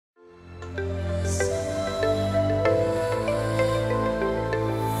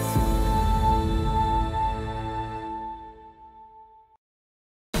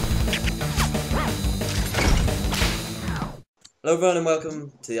Hello everyone and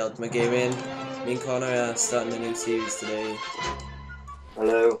welcome to the Ultimate Gaming. Me and Connor are starting a new series today.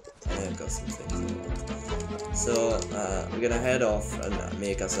 Hello. I've got some things. So we're gonna head off and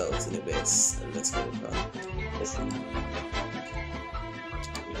make ourselves a new base. And let's go, Connor.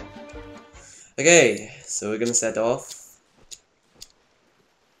 Okay, so we're gonna set off.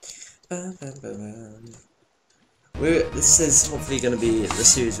 This is hopefully gonna be the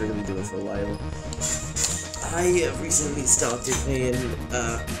series we're gonna be doing for a while. I recently started playing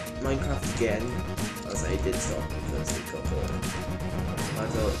Minecraft again, as I did start because it got boring. I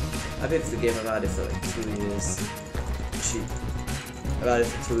thought, I paid for the game, I've had it for like 2 years. Cheap. I've had it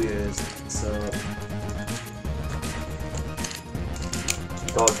for 2 years, so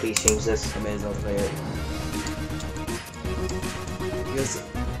God, please change this. I may as well play it. Because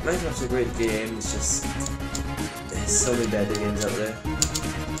Minecraft's a great game, it's just, there's so many better games out there.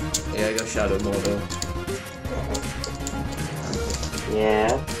 Yeah, I got Shadow Model. Yeah.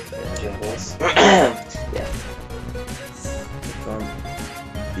 Jealous. Yeah. Come on.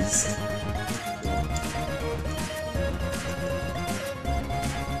 Beast.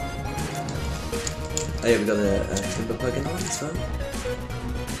 I have got a timber plugin on as well.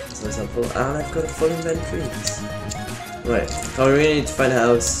 So that's helpful. And I've got a full inventory. Right. So we really need to find a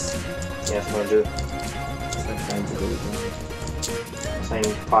house. Yeah, I'm gonna do. That's what I'm trying to do. Sign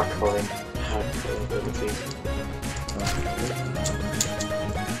parkouring. Hardcore over trees.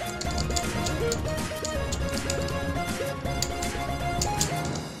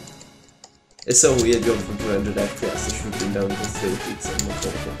 It's so weird going from 200 FPS to shooting down to 30 feet in the water.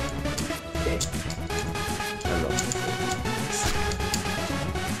 Okay. I love it.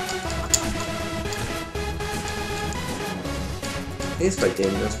 I think it's quite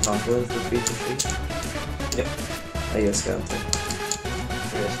dangerous parkour for 3 to 3. Yep. I guess counting.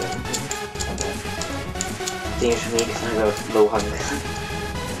 Yes, dangerous for me because I got low hunger.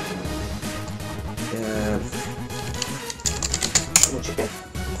 Yeah. No chicken.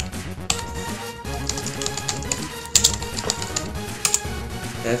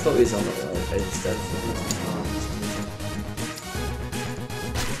 Yeah, I thought he was on the wall instead.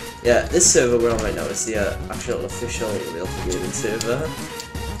 Yeah, this server we're on right now is the actual official Real Gaming server.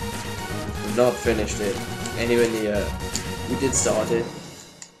 We've not finished it anywhere near. We did start it,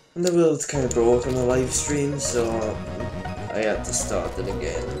 and the world kind of broke on the live stream, so I had to start it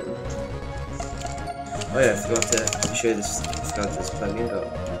again. Oh yeah, I forgot to show you this. I forgot this plugin go.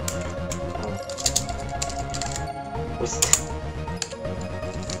 What's it?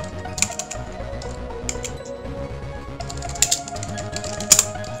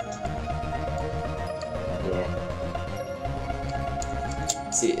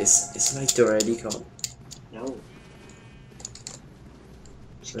 See, it's night already, Con. No.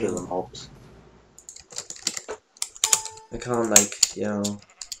 Just kill them hops. I can't, like, you know.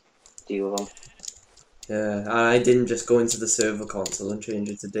 Deal with them. Yeah, and I didn't just go into the server console and change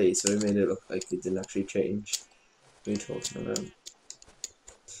it today, so it made it look like it didn't actually change. What are you talking about?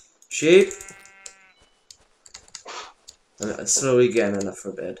 Sheep! And slowly getting enough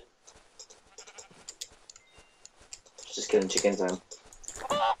for bed. Just killing chickens now.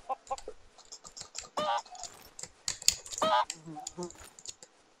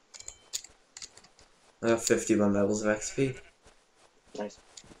 I got 51 levels of XP. Nice.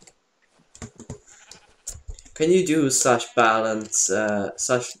 Can you do /balance,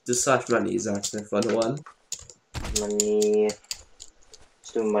 do /money is actually a fun one. Money.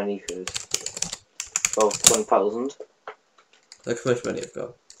 Let's do money first. About 1,000. Look how much money I've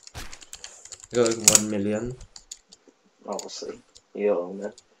got. I got like 1 million. Obviously. You own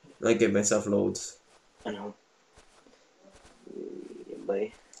it. I give myself loads. I know.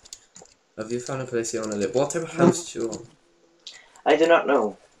 Bye. Have you found a place you want to live? What type of house do you want? I do not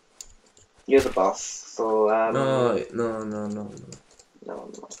know. You're the boss, so No. No.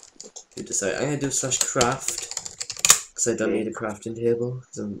 You decide. I'm gonna do /craft. Because I don't need a crafting table.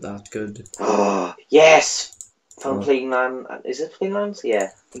 Because I'm that good. Oh, yes! Found Oh. Plain Land. Is it Plain Lands? Yeah,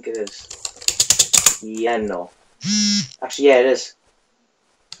 I think it is. Yeah, no. Actually, yeah, it is.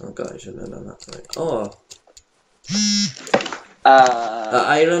 Oh god, I shouldn't have done that. Right. Oh, the Uh,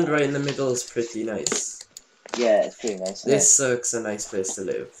 island right in the middle is pretty nice. yeah, it's pretty nice. This looks a nice place to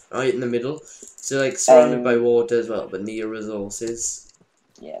live. Right in the middle. So like surrounded by water as well, but near resources.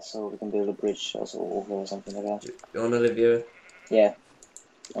 Yeah, so we can build a bridge also over or something like that. You wanna live here? Yeah.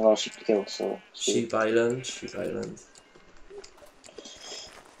 A lot of sheep to kill, so... Sheep Island, Sheep Island.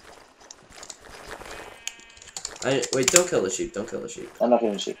 Wait, don't kill the sheep, don't kill the sheep. I'm not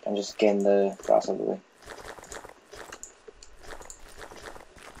killing sheep, I'm just getting the grass out of the way.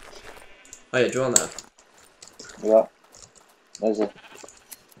 Oh yeah, do you want that? Yeah. There's a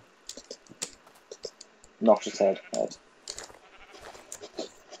knocked his head. Right.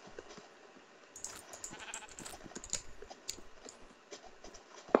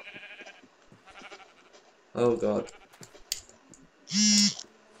 Oh god.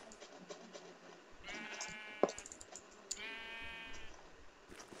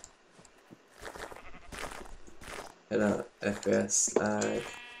 Hello, FPS lag.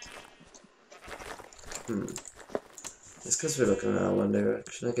 It's because we're looking at one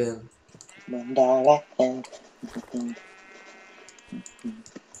direction again. One direction.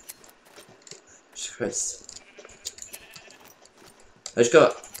 Jesus Christ. I just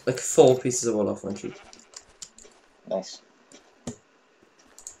got like 4 pieces of wool off my sheep. Nice.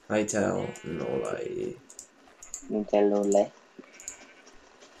 I tell, no lie. You tell no lie.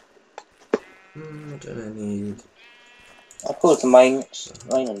 What do I need? I pulled some mine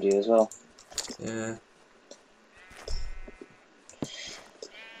on you as well. Yeah.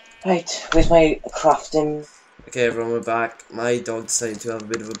 Right, where's my crafting? Okay, everyone, we're back. My dog decided to have a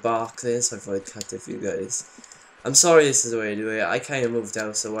bit of a bark there, so I thought I'd cut it for you guys. I'm sorry this is the way I do it. I kind of moved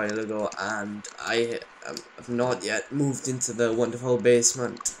house a while ago, and I have not yet moved into the wonderful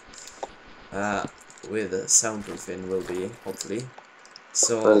basement. Where the soundproofing will be, hopefully.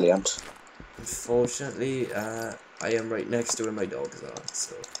 So, Brilliant. unfortunately, I am right next to where my dogs are,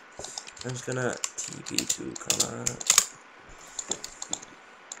 so I'm just gonna TP to color.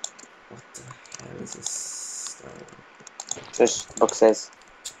 What the hell is this? Just book says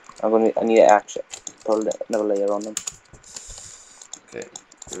I need to actually put another layer on them. Okay.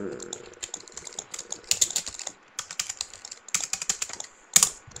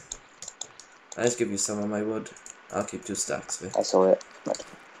 I'll just give you some of my wood. I'll keep 2 stacks of it. I saw it.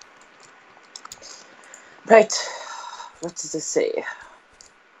 Right. What does this say?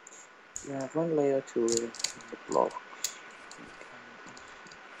 You have 1 layer, 2 layer, block.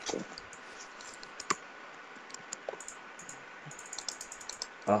 Okay.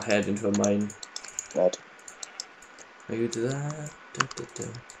 I'll head into a mine. Right. Are you do that?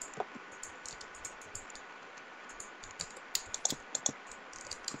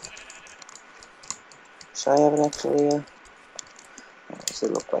 Should I have an extra layer? What does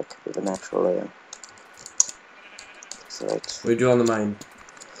it look like with an actual layer? So right. What do you do on the mine?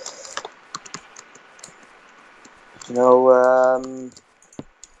 You know,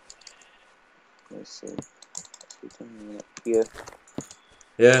 let me see. Here.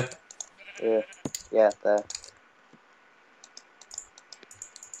 Yeah. Here. Yeah, there.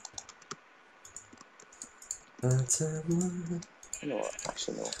 You know what?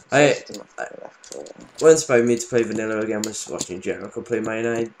 Actually, no. What inspired me to play vanilla again was watching Jericho play Mine.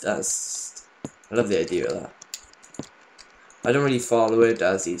 I love the idea of that. I don't really follow it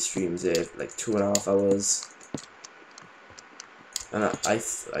as he streams it like 2.5 hours. And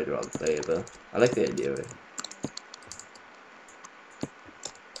I'd rather play it, but I like the idea of it.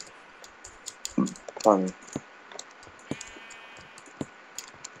 Fun.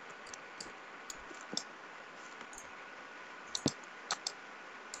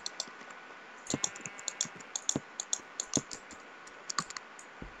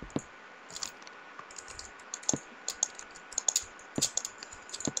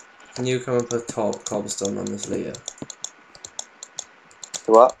 Can you come and put cobblestone on this layer?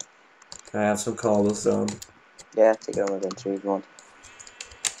 What? Can I have some cobblestone? Yeah, take it on my inventory if you want.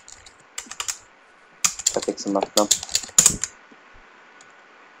 I'll pick some up now.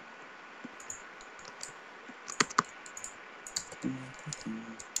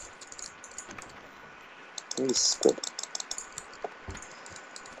 This is good.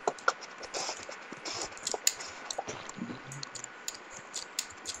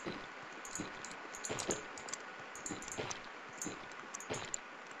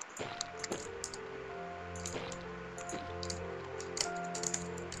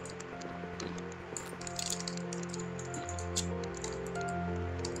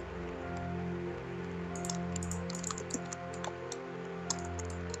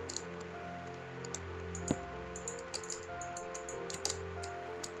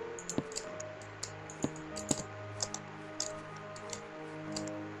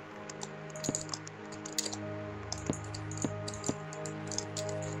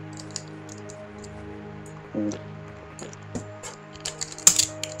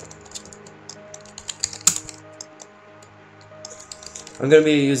 I'm gonna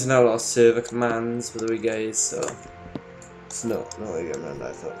be using a lot of server commands with you guys, so it's no way getting around that.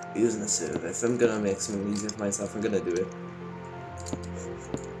 I thought using a server. If I'm gonna make something easier for myself, I'm gonna do it.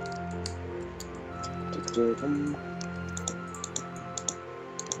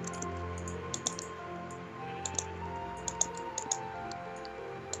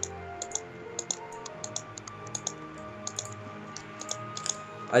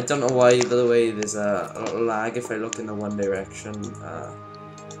 I don't know why, by the way, there's a lag if I look in the one direction. I'll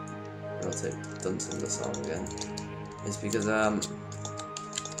don't sing the song again. It's because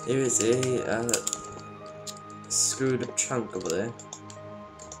there is a screwed up chunk over there,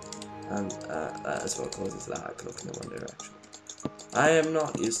 and that is what causes lag. Look in the one direction. I am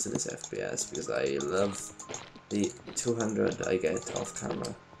not used to this FPS because I love the 200 I get off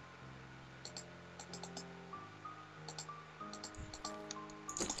camera.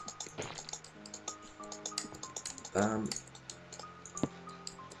 Bam.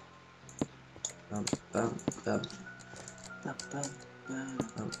 Bam, bam, bam. Bum, bum, bum. Bam,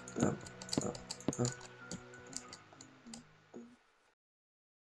 bam, bam, bam.